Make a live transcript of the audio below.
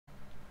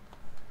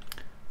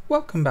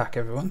Welcome back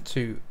everyone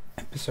to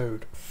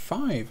episode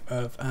 5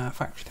 of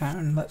Factory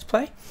Town Let's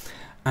Play,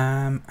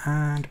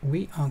 and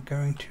we are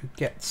going to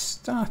get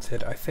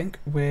started, I think,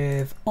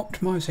 with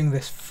optimising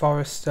this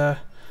forester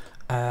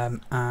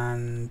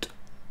and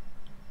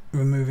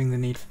removing the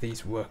need for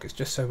these workers,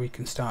 just so we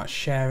can start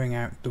sharing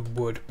out the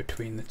wood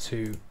between the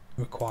two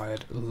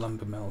required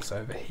lumber mills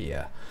over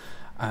here.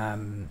 A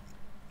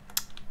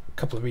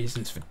couple of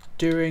reasons for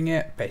doing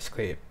it.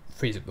 Basically, it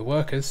frees up the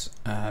workers,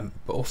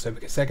 but also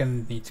because they're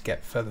going to need to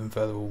get further and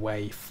further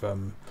away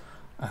from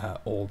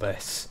all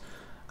this.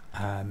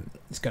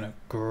 It's going to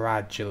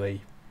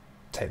gradually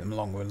take them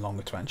longer and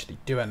longer to actually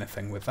do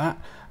anything with that.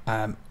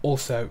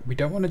 Also, we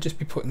don't want to just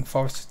be putting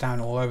foresters down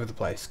all over the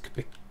place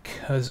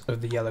because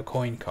of the yellow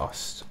coin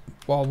cost.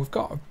 While we've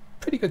got a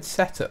pretty good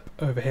setup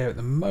over here at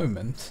the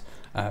moment,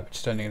 which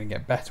is only going to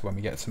get better when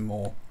we get some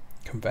more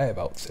conveyor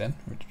belts in,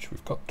 which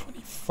we've got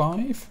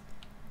 25,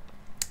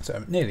 so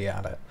I'm nearly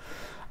at it.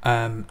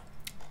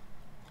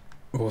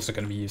 We're also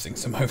going to be using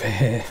some over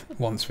here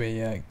once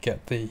we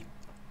get the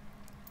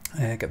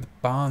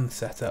barn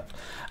set up.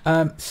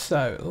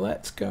 So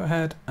let's go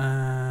ahead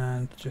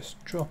and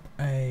just drop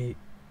a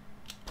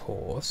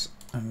pause,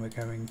 and we're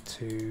going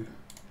to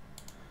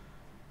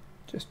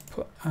just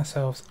put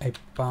ourselves a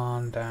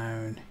barn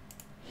down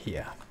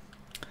here.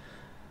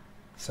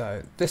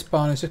 So this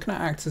barn is just going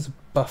to act as a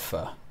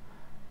buffer,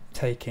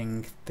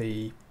 taking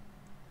the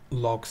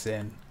logs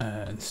in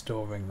and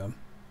storing them.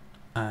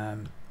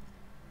 And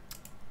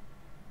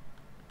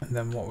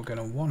then what we're going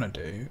to want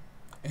to do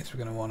is we're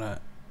going to want to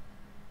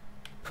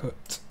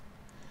put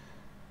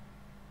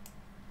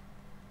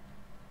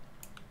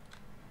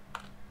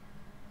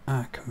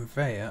our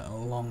conveyor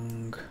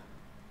along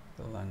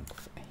the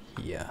length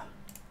here.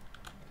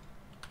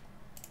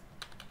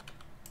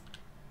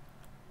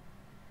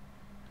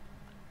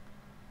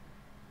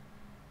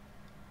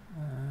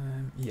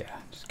 Yeah,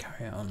 just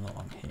carry it on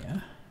along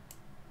here.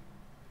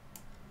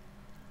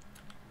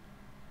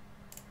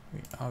 We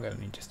are going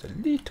to need just a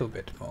little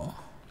bit more,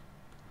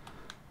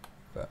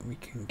 but we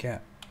can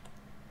get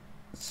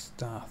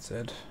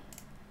started.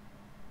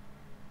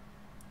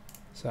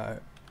 So,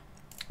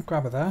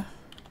 grabber there,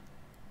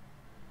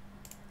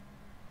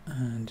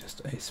 and just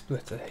a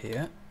splitter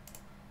here,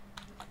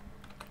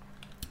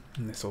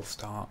 and this will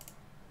start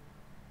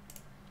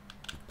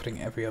putting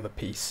every other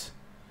piece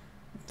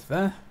into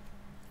there.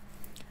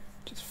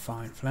 Just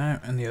fine for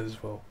now, and the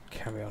others will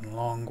carry on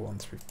along.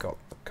 Once we've got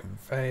the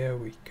conveyor,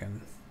 we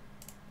can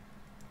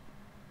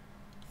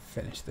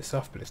finish this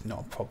off, but it's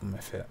not a problem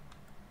if it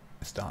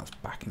starts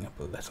backing up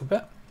a little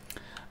bit.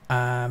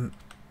 And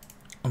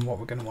what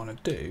we're going to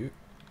want to do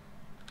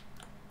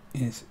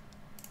is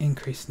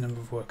increase the number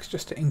of workers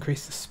just to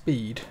increase the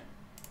speed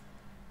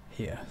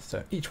here.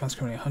 So each one's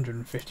currently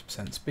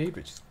 150% speed,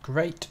 which is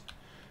great.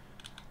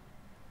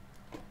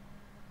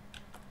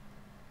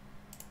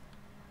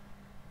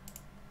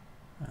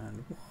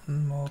 And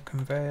one more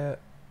conveyor.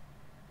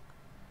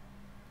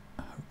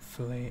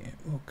 Hopefully it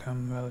will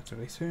come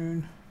relatively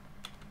soon.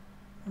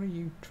 What are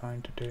you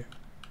trying to do?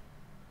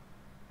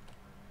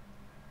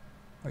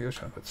 Oh, you're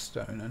trying to put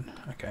stone in.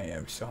 Okay, yeah,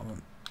 we still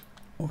haven't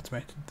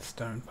automated the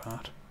stone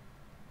part.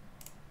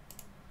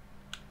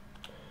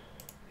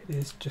 It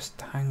is just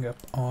to hang up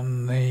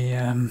on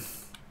the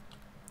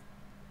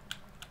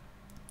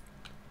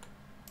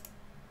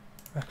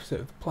requisite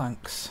of the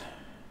planks.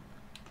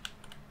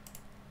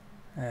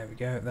 There we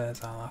go,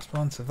 there's our last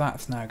one. So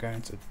that's now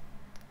going to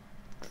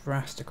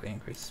drastically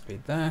increase the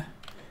speed there.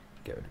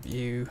 Get rid of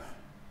you.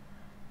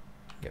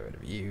 Get rid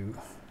of you.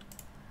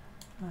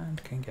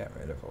 And can get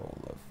rid of all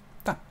of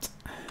that.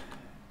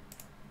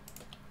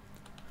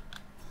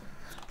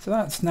 So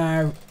that's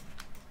now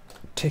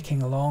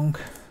ticking along.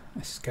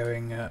 This is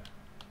going at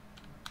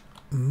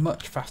a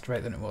much faster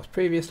rate than it was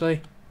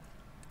previously.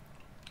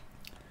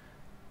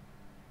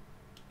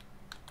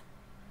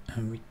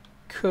 And we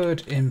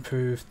could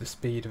improve the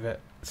speed of it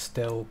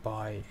still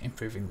by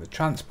improving the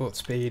transport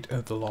speed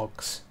of the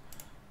logs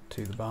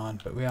to the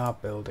barn, but we are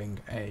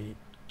building a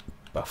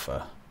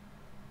buffer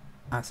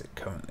as it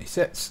currently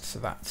sits, so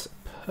that's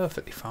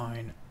perfectly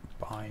fine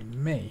by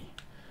me.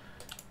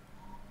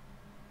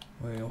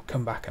 We'll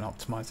come back and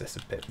optimise this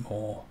a bit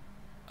more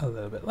a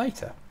little bit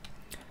later.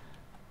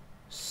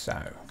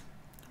 So,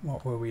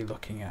 what were we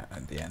looking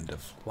at the end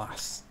of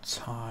last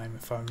time?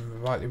 If I remember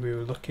rightly, we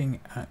were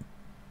looking at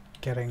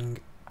getting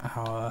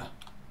our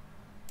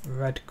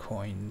red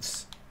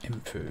coins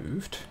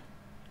improved.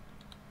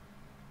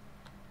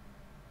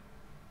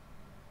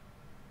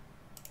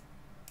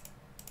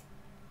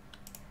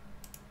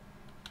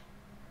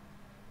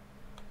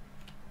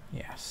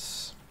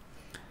 Yes.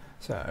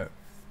 So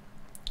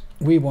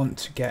we want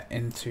to get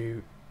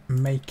into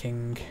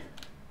making,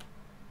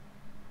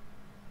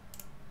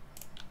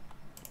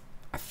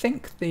 I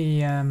think,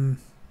 the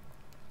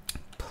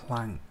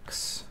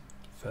planks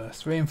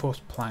first.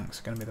 Reinforced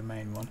planks are going to be the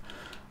main one.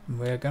 And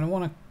we're going to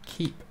want to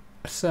keep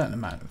a certain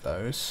amount of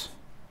those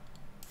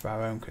for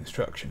our own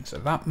construction. So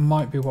that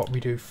might be what we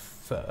do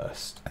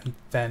first, and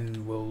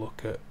then we'll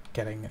look at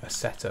getting a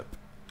setup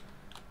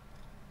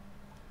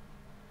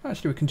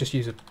Actually, we can just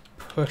use a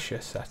pusher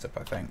setup,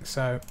 I think.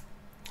 So,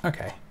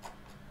 okay.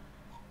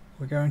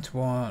 We're going to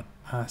want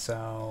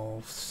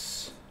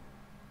ourselves...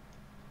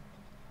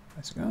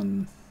 Where's it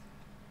gone?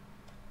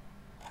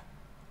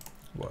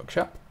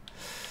 Workshop.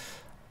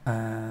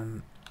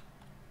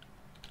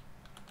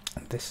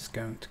 This is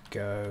going to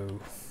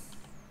go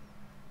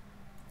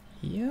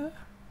here.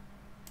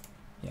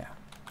 Yeah.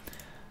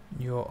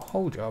 Your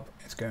whole job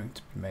is going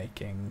to be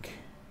making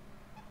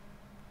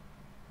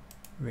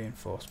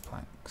reinforced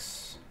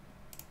planks.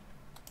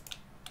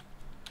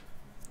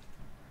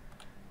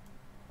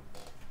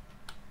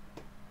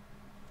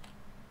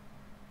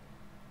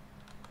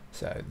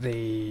 So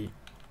we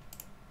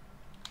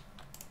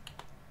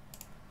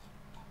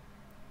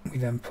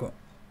then put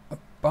a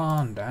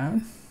barn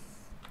down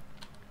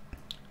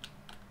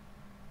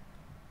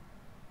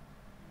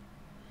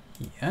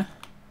here.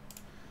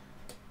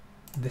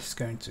 This is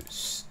going to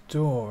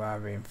store our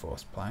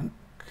reinforced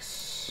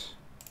planks.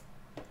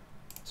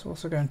 It's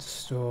also going to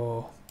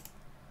store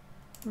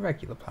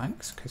regular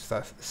planks because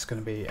this is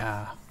going to be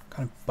our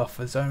kind of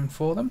buffer zone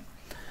for them.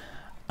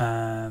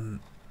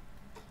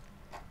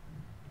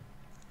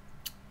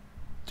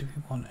 Do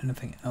we want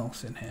anything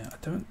else in here? I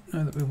don't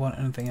know that we want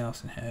anything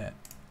else in here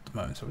at the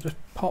moment, so we'll just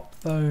pop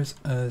those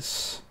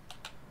as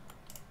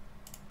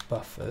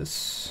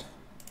buffers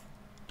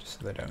just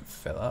so they don't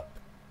fill up.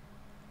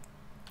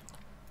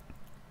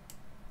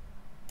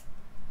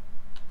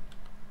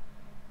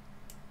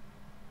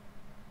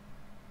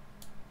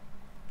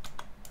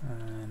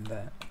 And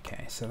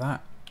okay, so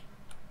that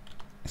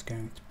is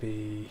going to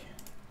be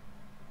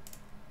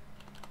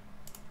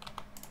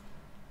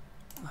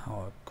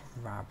our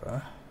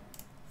grabber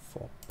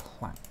for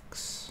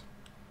planks.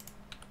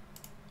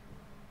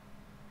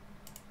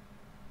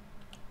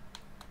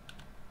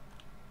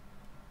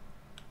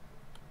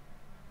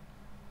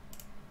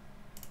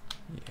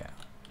 Yeah,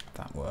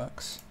 that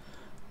works.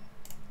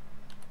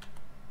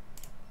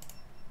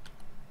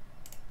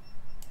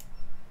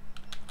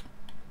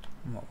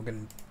 And what we're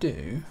going to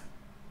do,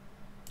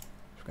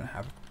 we're going to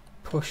have a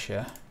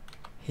pusher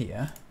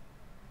here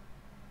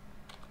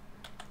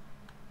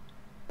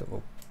that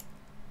will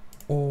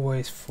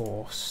always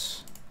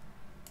force.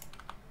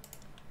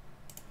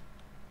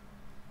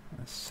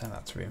 Let's send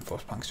that to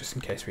reinforced planks just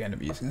in case we end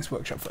up using this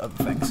workshop for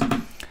other things.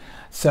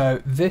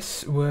 So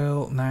this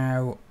will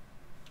now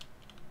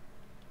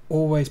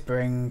always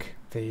bring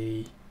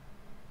the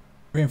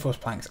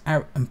reinforced planks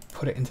out and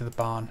put it into the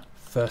barn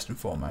first and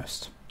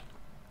foremost.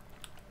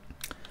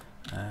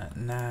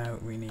 Now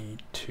we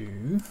need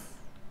to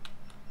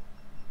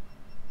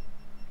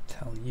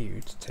tell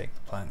you to take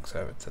the planks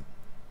over to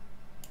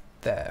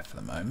there for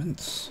the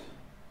moment.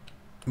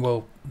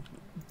 We'll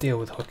deal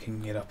with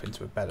hooking it up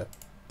into a better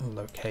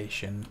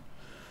location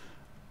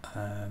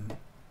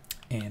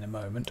in a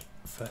moment.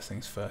 First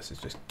things first is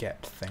just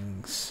get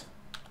things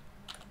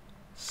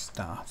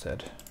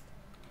started.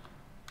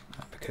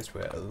 Because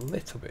we're a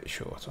little bit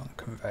short on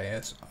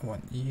conveyors, I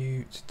want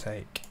you to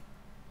take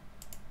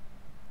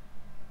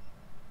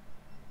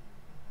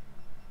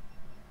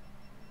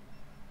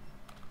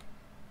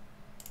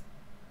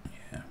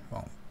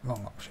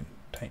wrong option.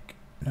 Take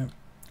no,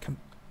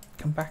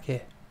 come back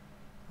here.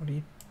 What are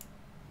you?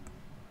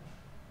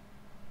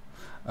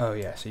 Oh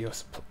yeah, so you're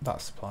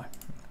that's supply.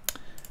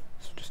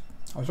 So just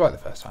I was right the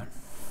first time.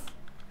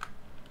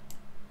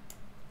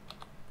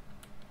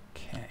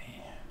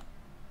 Okay.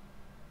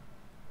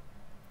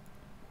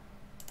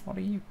 What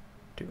are you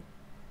doing?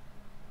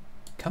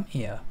 Come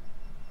here.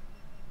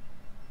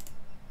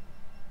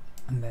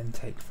 And then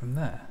take from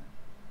there.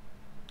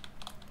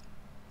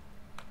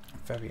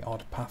 Very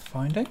odd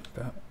pathfinding,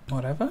 but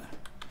whatever.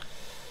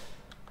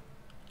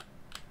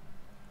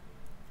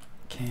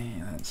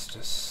 Okay, let's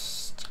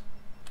just,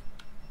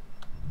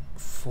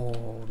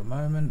 for the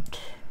moment,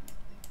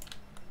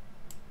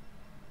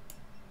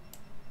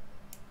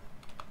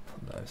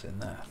 put those in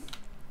there.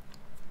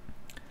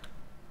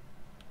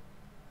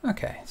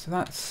 Okay, so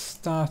that's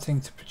starting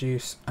to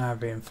produce our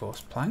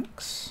reinforced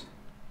planks.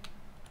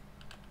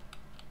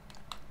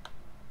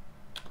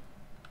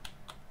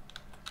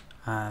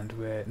 And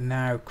we're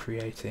now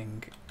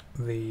creating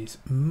these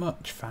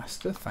much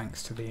faster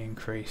thanks to the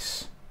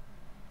increase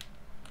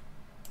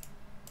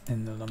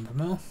in the lumber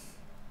mill.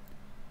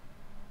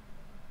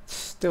 It's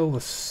still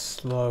the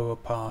slower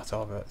part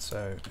of it,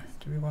 so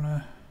do we want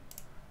to...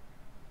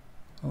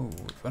 Oh,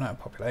 we've run out of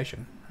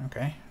population.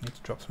 Okay, need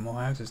to drop some more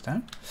houses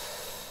down.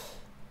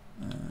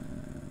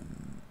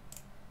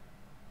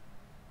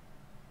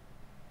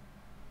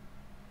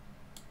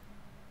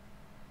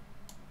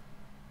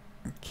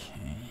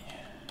 Okay,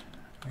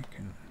 I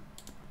can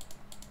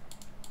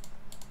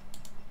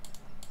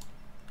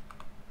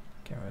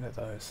get rid of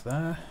those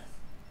there.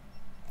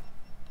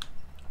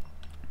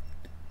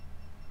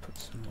 Put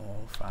some more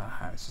of our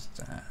houses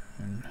down.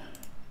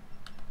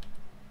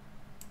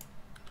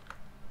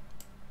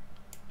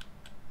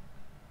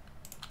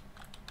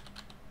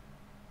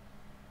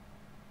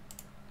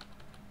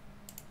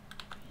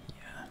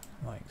 Yeah,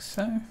 like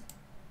so.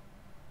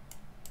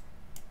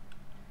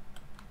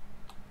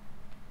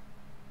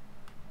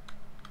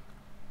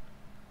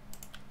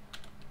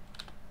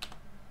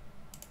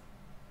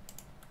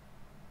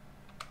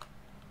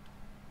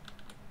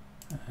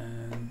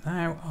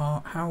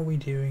 are we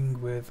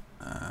doing with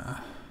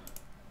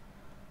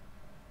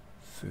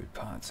food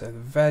parts? So the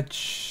veg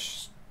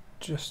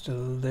just a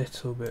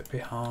little bit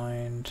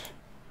behind.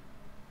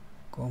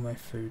 Gourmet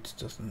Foods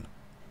doesn't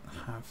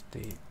have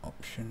the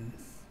option.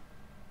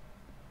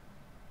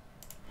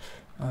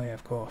 Oh yeah,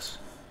 of course.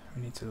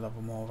 We need to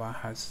level more of our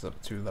houses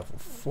up to level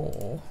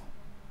 4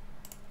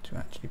 to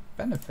actually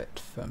benefit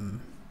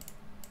from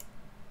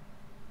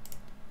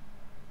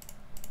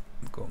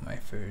Gourmet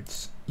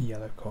Foods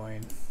yellow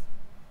coin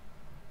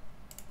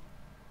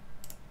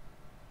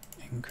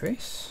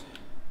increase.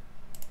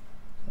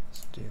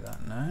 Let's do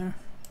that now.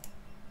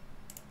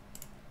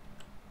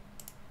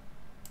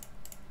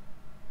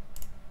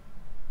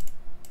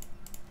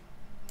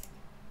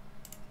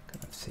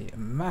 Gonna see a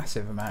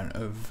massive amount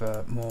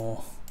of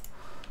more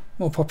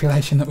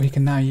population that we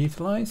can now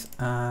utilize,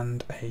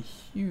 and a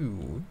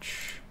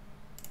huge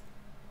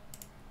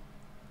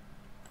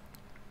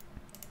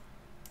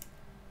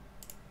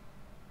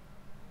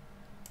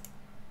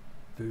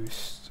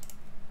boost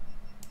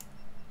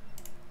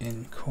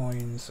in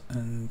coins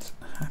and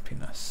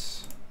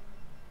happiness.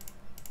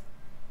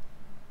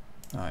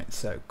 Alright,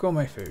 so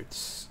Gourmet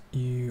Foods,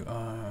 you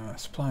are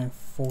supplying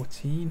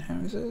 14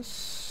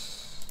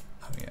 houses.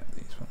 Oh yeah,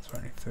 these ones are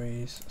only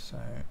 3s, so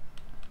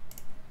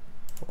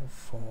 4,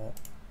 4,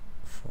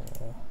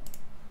 4,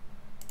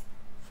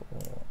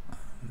 4,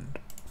 and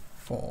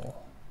 4.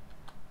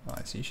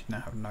 Right, so you should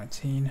now have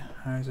 19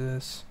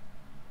 houses.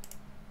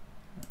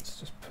 Let's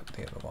just put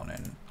the other one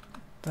in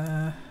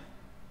there.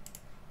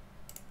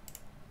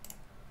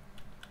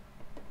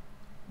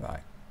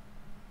 Right.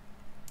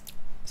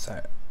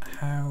 So,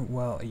 how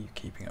well are you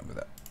keeping up with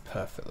it?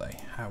 Perfectly.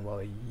 How well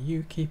are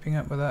you keeping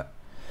up with it?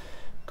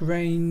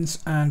 Grains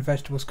and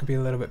vegetables could be a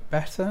little bit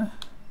better,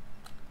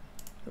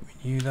 but we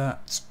knew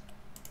that.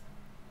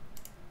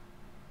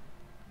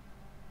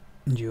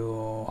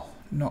 You're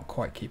not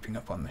quite keeping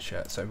up on the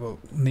shirt, so we'll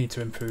need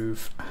to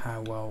improve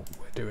how well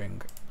we're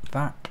doing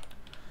that.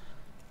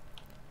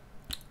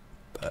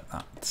 But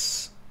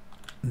that's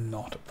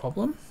not a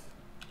problem.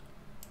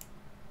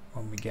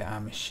 When we get our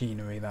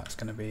machinery, that's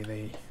going to be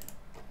the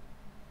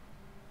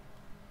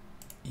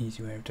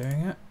easy way of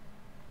doing it.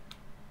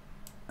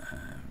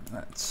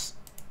 Let's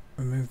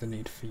remove the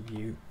need for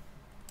you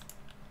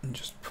and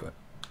just put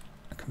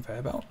a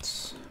conveyor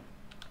belts.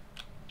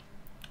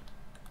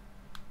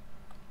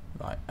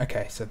 Right,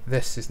 okay, so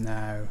this is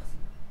now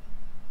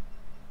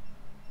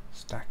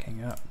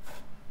stacking up.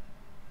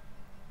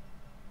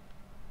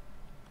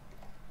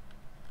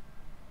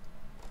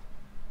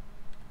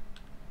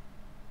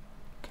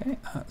 Okay,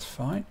 that's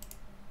fine.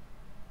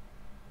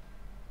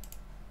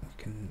 We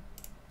can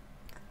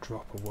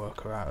drop a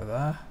worker out of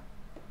there.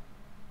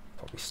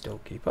 Probably still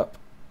keep up.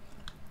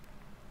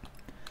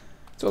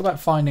 It's all about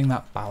finding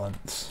that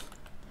balance.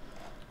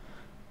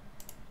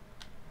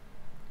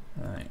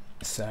 Right,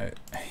 so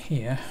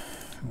here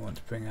we want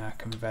to bring our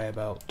conveyor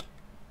belt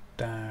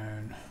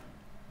down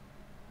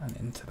and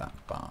into that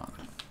barn.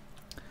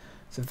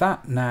 So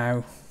that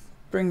now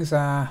brings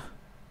our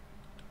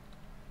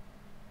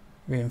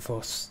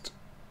reinforced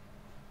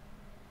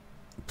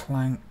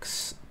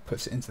planks,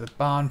 puts it into the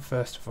barn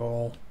first of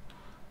all.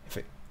 If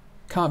it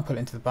can't put it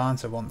into the barn,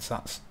 so once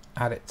that's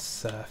at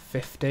its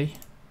 50,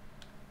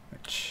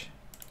 which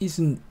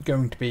isn't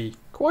going to be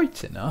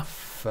quite enough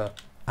for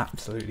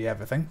absolutely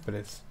everything, but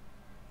it's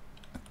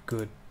a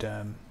good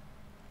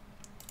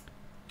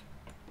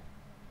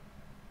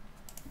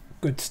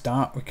good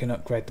start. We can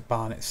upgrade the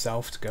barn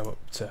itself to go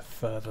up to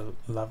further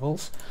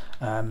levels.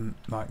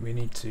 Right, we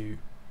need to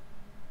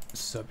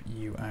sub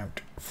you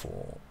out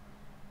for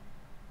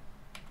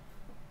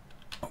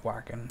a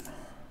wagon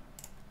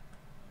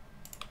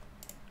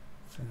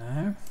for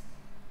now.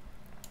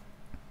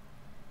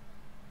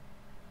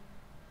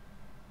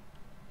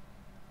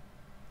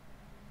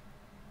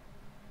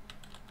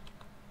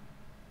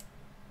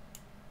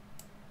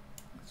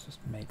 Let's just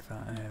make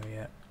that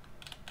area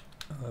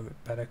a little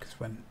bit better, because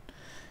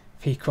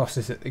if he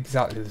crosses at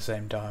exactly the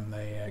same time,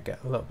 they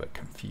get a little bit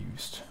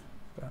confused.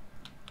 But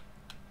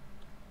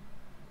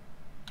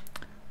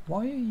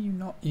why are you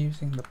not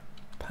using the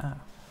path?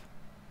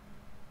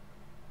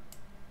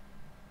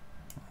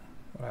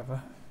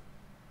 Whatever.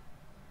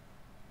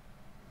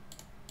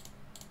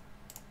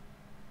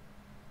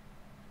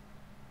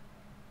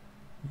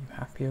 You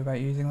happy about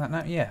using that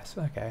now? Yes,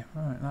 okay,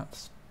 right,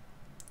 that's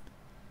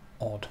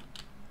odd.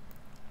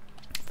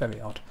 Very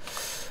odd.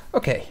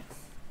 Okay.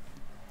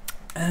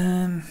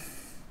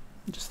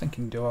 Just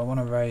thinking, do I want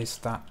to raise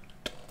that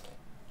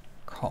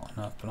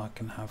cotton up and I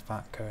can have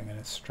that going in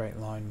a straight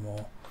line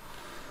more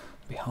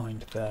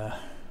behind there?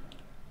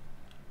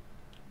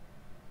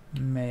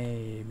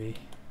 Maybe.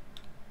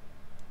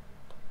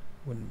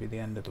 Wouldn't be the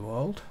end of the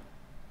world.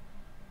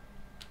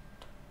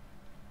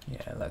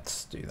 Yeah,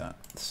 let's do that.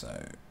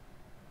 So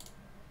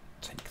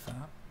take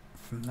that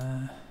from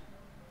there.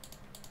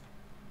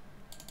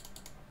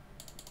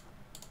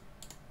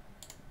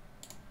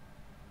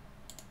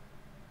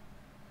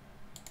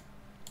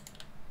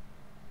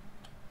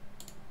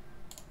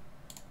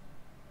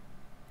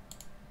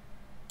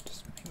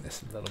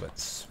 just a little bit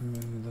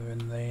smoother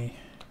in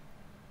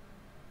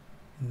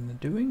the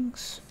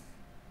doings.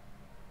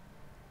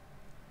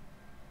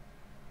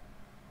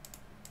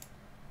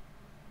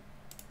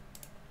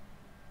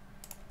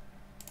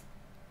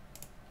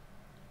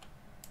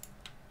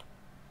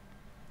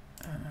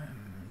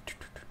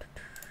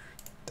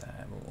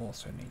 There will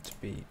also need to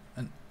be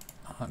an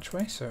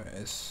archway so it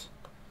is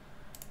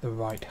the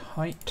right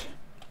height.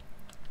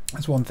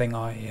 That's one thing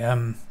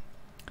I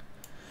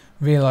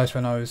realised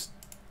when I was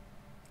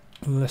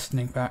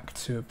listening back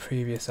to a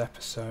previous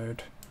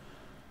episode.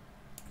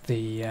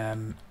 The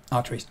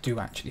archways do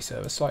actually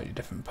serve a slightly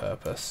different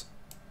purpose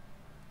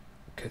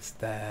because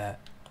they're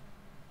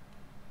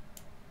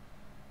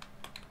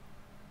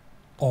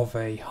of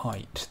a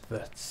height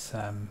that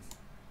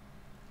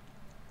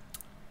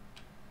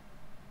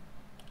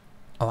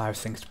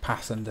allows things to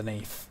pass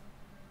underneath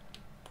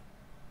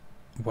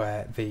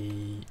where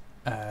the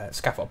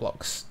scaffold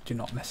blocks do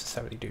not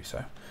necessarily do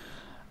so.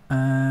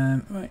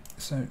 Right,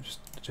 so just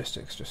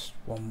logistics, just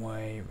one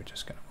way. We're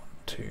just going to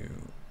want to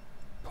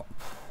pop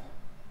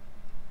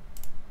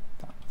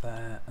that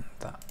there and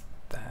that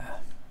there.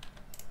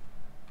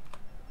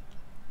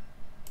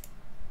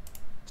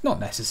 It's not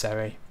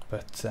necessary,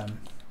 but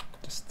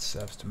just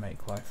serves to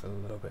make life a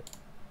little bit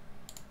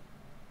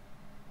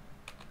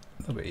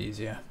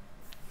easier,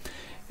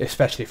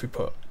 especially if we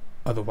put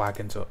other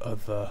wagons or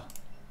other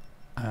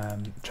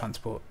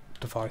transport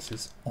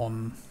devices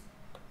on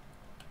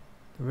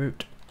the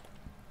route.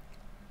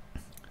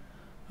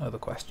 Other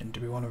question,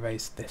 do we want to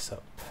raise this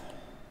up?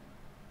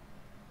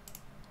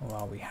 Or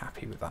are we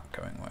happy with that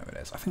going where it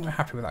is? I think we're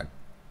happy with that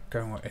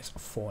going where it is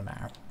for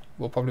now.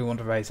 We'll probably want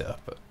to raise it up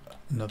at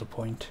another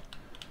point,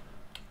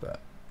 but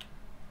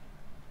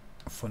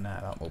for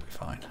now that will be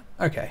fine.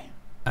 Okay.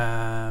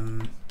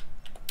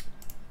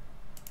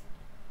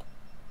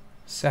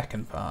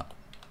 Second part.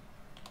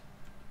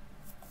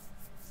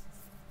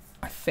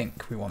 I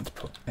think we want to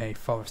put a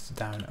forester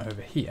down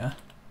over here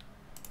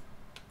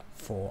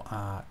for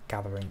our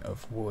gathering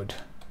of wood,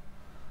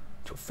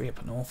 which will free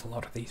up an awful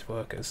lot of these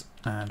workers,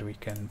 and we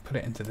can put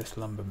it into this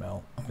lumber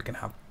mill, and we can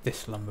have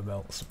this lumber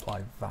mill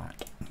supply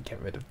that and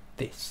get rid of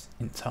this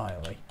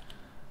entirely.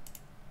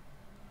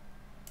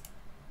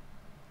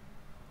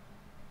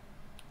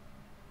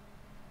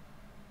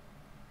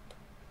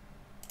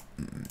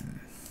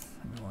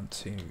 We want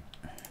to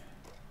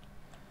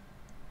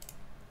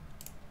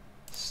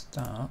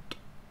start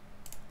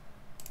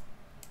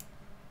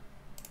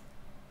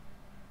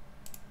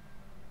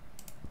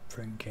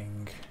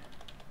bringing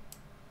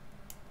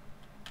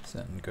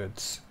certain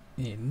goods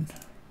in.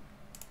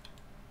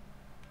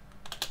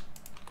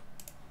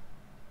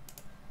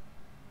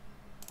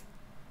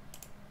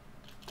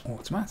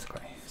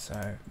 Automatically,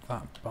 so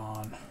that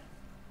barn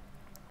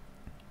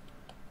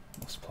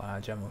will supply our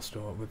general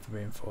store with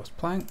reinforced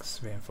planks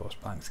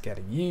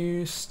getting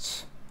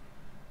used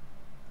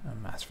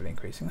and massively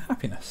increasing the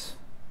happiness.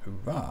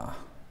 Hurrah!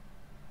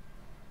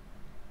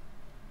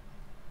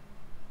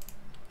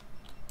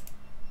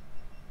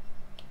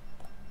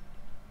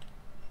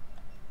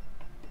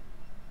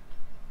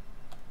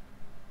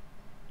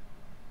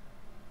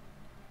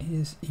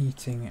 Is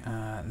eating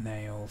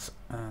nails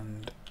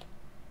and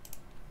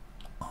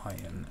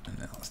iron, and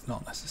that's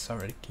not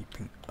necessarily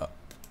keeping up.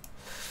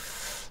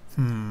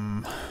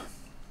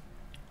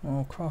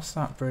 We'll cross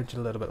that bridge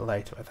a little bit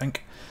later, I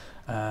think.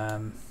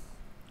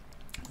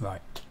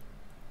 Right.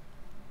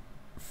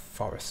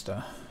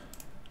 Forester.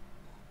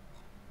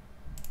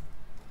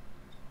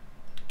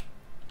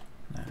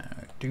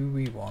 Now, do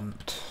we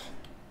want...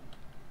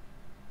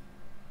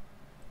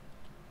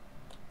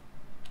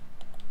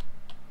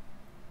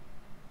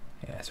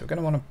 Yeah, so we're going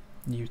to want to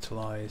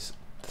utilise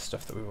the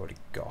stuff that we've already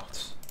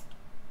got.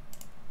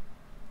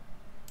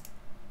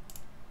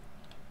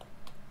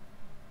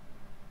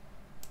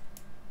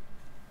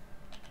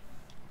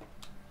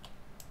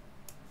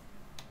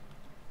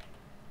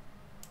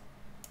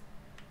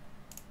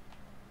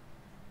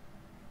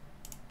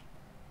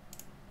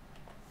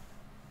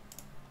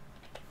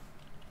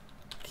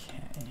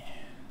 Okay,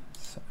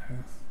 so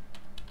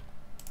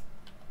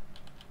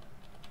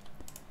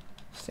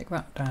stick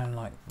that down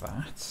like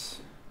that.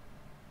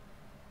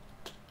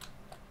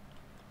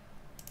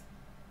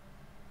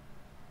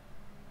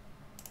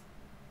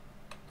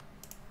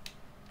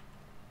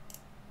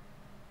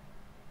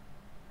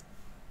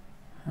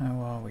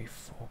 How are we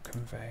for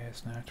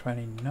conveyors now?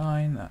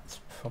 29, that's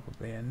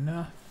probably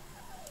enough.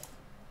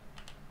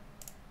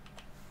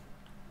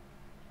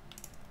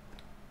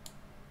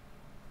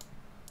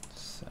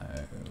 So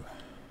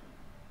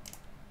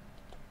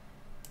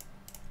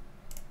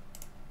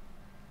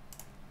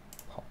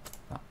pop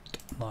that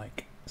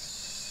like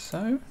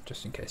so,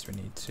 just in case we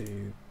need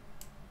to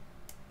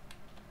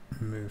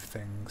move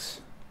things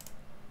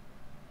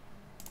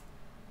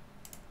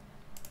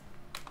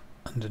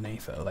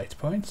underneath at a later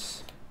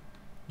point.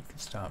 You can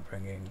start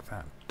bringing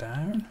that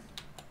down.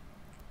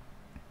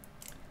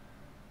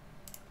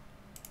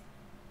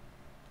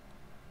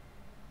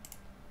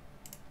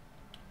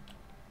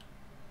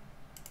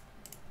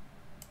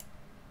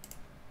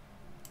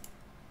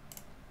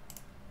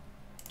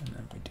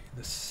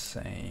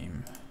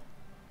 same.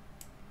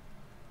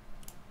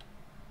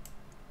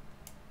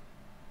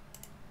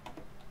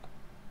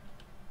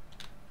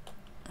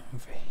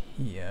 Over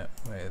here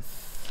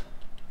with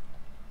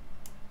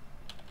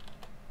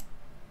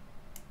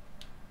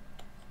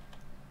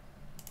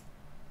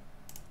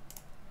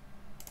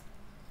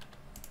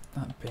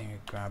that being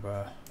a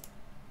grabber.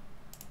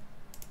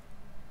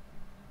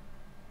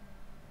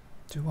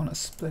 Do we want a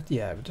split?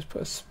 Yeah, we'll just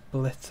put a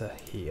splitter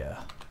here.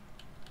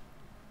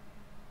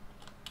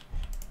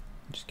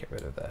 Just get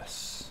rid of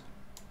this.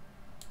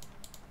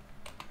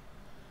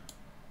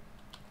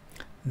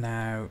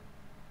 Now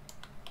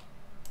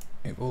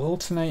it will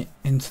alternate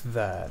into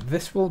there.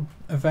 This will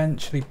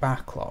eventually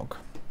backlog,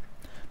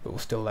 but we'll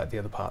still let the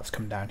other parts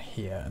come down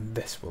here, and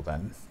this will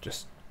then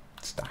just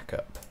stack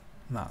up.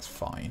 And that's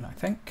fine, I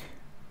think.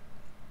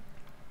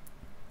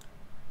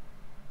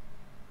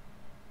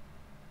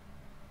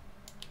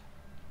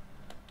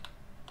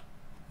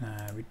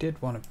 Now we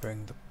did want to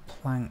bring the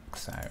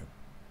planks out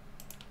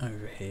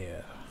over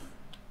here,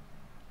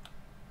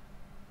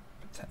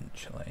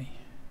 potentially.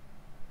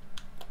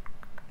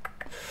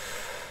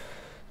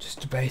 Just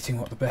debating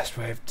what the best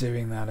way of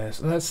doing that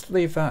is. Let's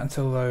leave that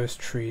until those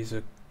trees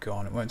are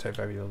gone. It won't take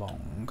very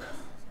long.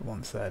 But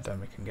once they're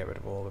done, we can get rid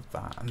of all of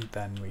that, and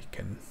then we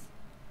can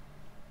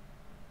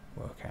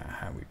work out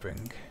how we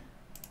bring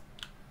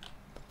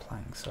the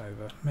planks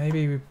over.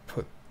 Maybe we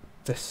put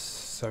this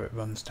so it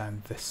runs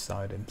down this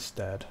side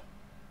instead.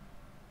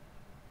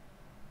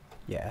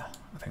 Yeah,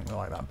 I think we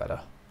like that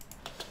better.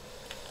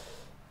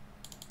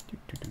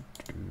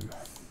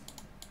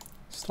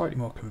 Slightly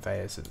more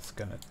conveyors it's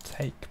going to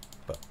take,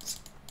 but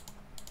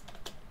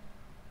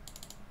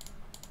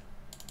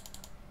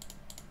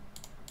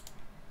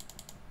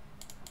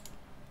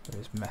there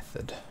is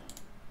method.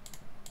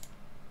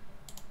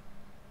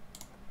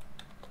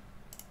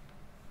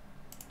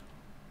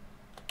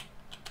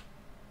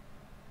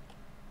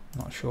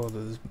 Not sure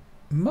there's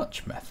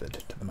much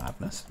method to the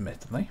madness,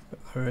 admittedly, but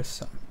there is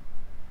some.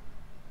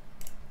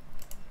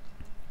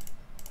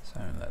 So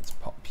let's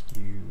pop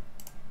you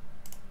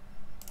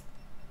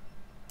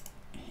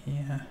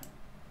here.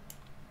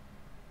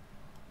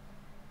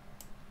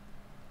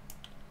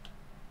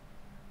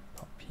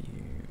 Pop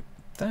you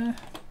there.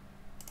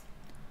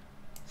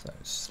 So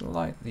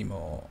slightly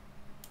more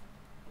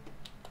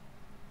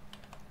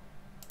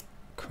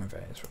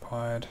conveyors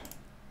required,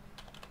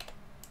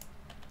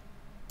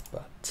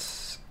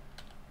 but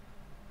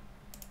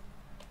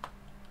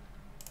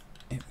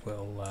it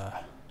will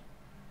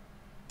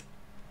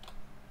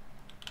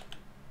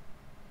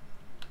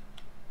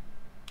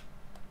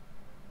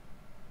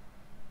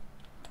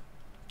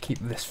keep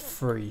this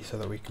free so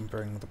that we can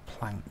bring the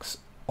planks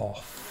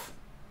off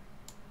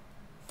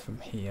from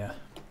here.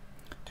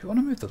 Do we want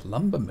to move the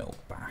lumber mill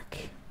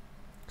back?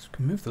 So we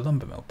can move the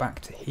lumber mill back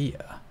to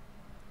here,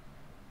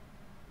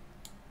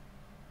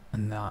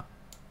 and that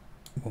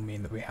will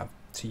mean that we have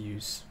to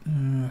use,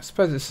 I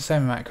suppose it's the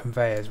same amount of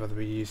conveyors whether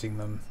we're using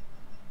them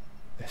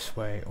this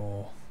way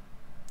or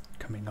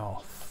coming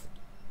off.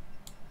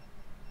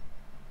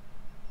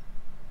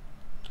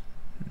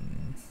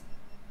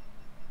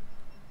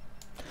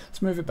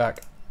 Let's move it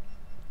back.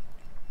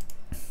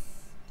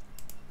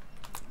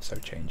 So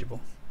changeable.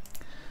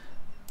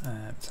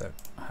 So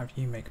have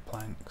you make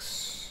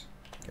planks,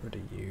 get rid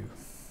of you.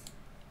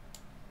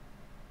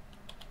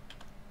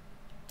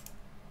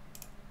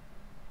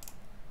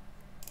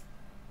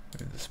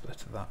 Move the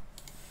split of that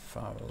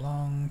far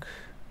along.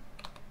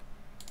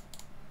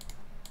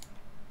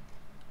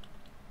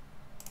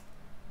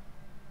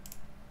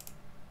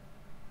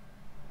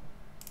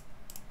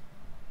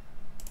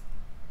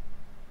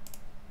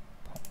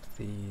 Pop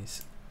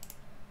these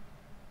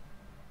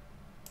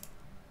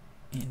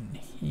in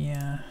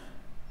here.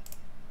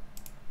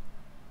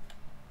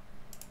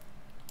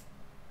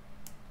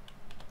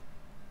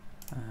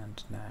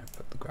 And now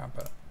put the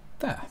grabber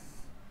there.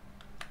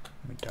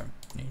 We don't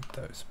need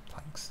those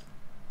planks,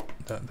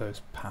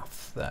 those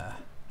paths there.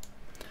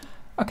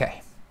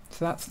 Okay,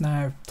 so that's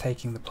now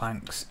taking the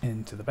planks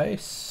into the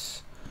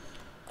base.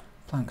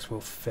 Planks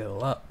will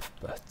fill up,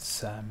 but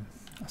so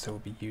we'll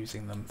be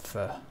using them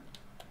for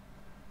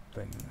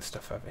bringing the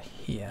stuff over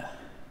here.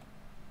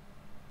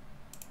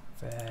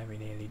 Very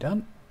nearly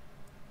done.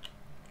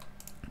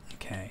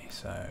 Okay,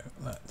 so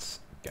let's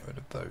get rid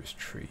of those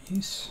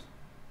trees.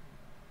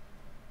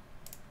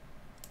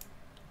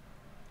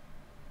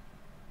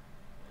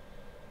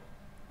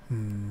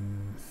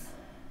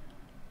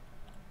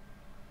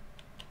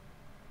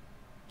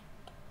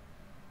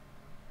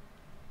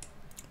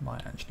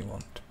 Might actually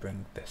want to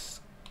bring this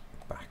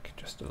back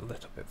just a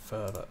little bit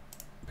further,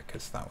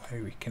 because that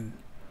way we can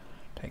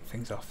take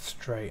things off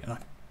straight and I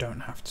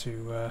don't have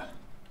to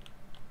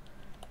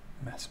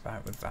mess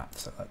about with that.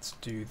 So let's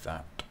do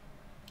that.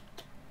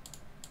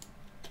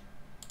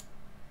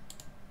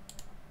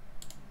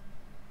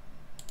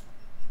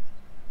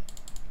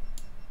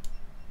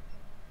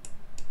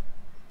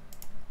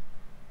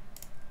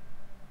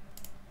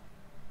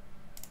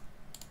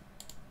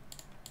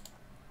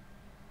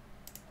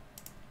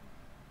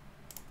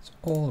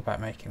 All about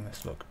making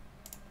this look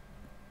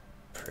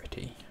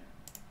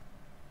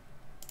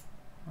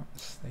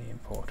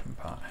important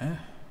part here.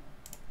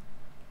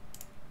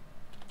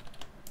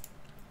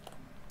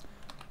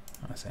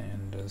 I say,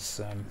 and as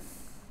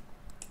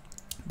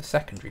the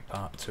secondary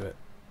part to it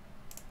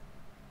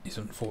is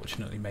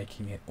unfortunately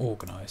making it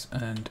organised,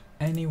 and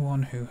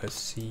anyone who has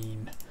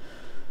seen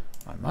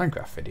my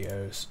Minecraft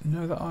videos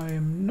know that I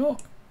am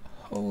not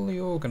wholly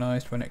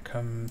organised when it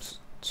comes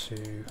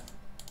to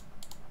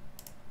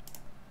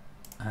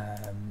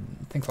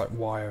things like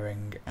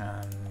wiring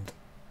and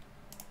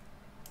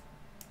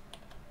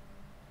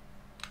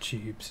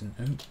tubes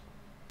and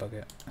bug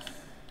it.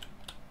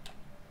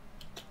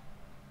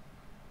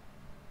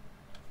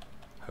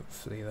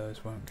 Hopefully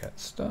those won't get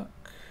stuck.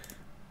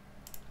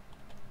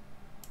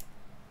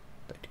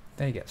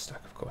 They get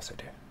stuck, of course they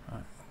do.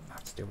 Right, we'll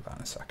have to deal with that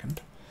in a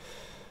second.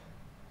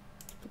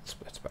 Put the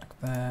splits back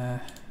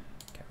there,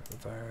 get rid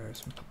of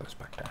those and put those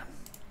back down.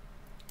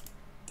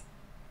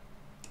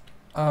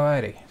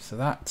 Alrighty, so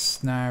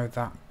that's now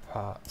that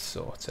part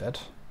sorted.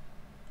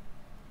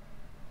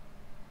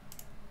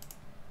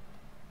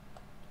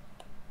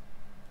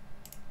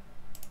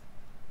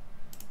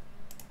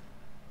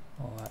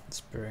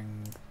 Let's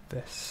bring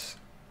this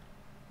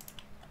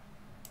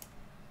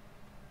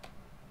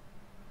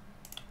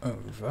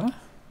over.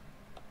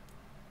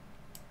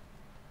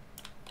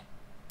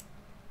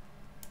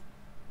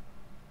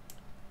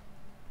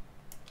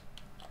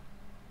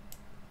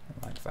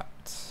 Like that.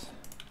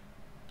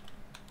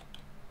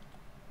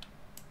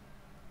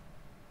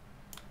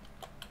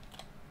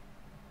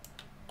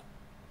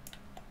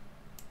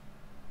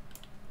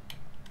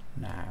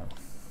 Now,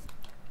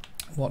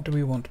 what do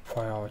we want to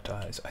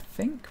prioritise? I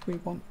think we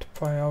want to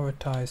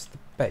prioritise the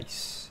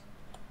base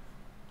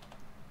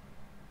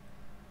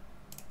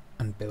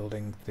and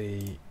building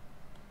the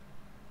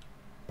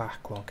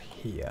backlog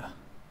here.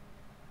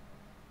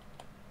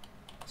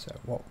 So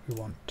what we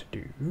want to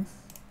do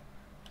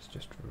is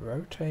just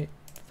rotate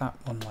that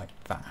one like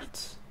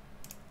that,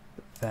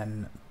 but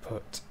then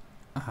put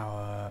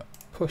our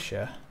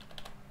pusher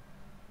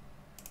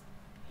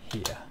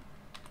here.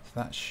 So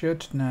that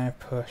should now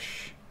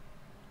push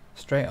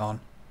straight on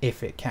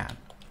if it can.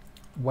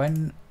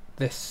 When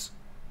this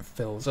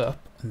fills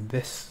up and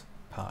this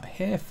part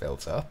here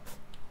fills up,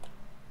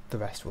 the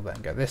rest will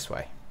then go this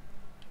way.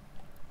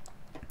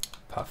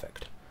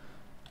 Perfect.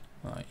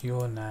 Right,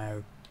 you're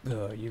now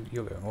you're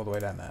going all the way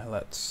down there.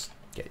 Let's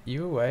get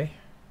you away.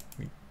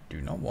 We do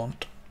not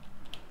want.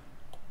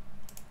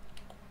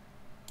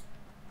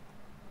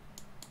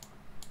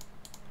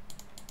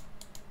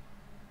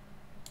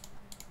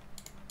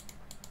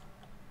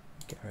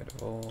 Get rid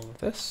of all of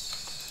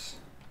this.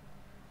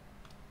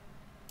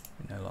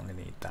 We no longer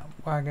need that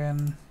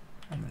wagon,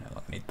 and we no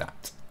longer need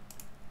that.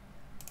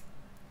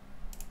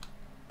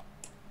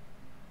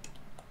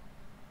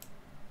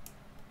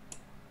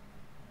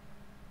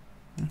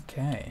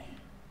 Okay.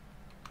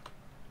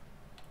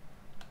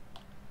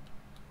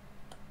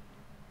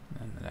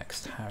 And the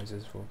next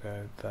houses will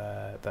go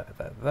there, there,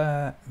 there,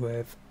 there,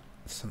 with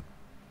some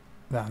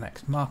our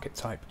next market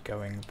type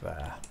going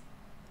there.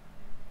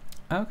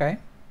 Okay.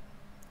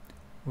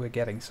 We're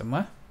getting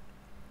somewhere.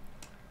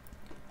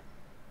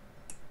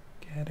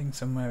 Getting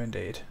somewhere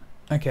indeed.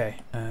 Okay,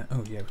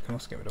 oh yeah, we can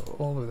also get rid of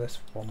all of this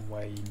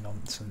one-way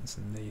nonsense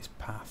and these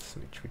paths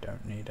which we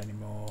don't need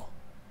anymore.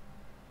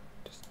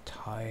 Just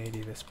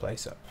tidy this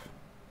place up.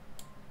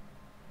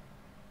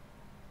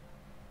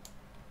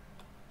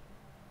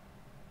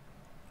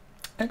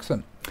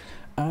 Excellent.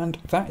 And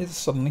that is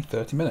suddenly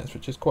 30 minutes,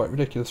 which is quite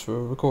ridiculous for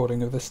a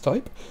recording of this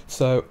type.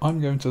 So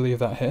I'm going to leave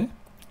that here,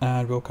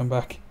 and we'll come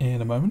back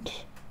in a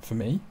moment for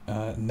me,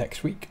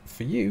 next week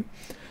for you,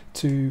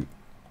 to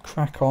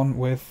crack on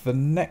with the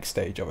next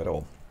stage of it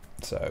all.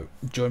 So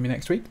join me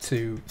next week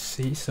to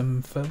see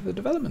some further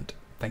development.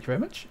 Thank you very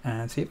much,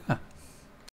 and see you there.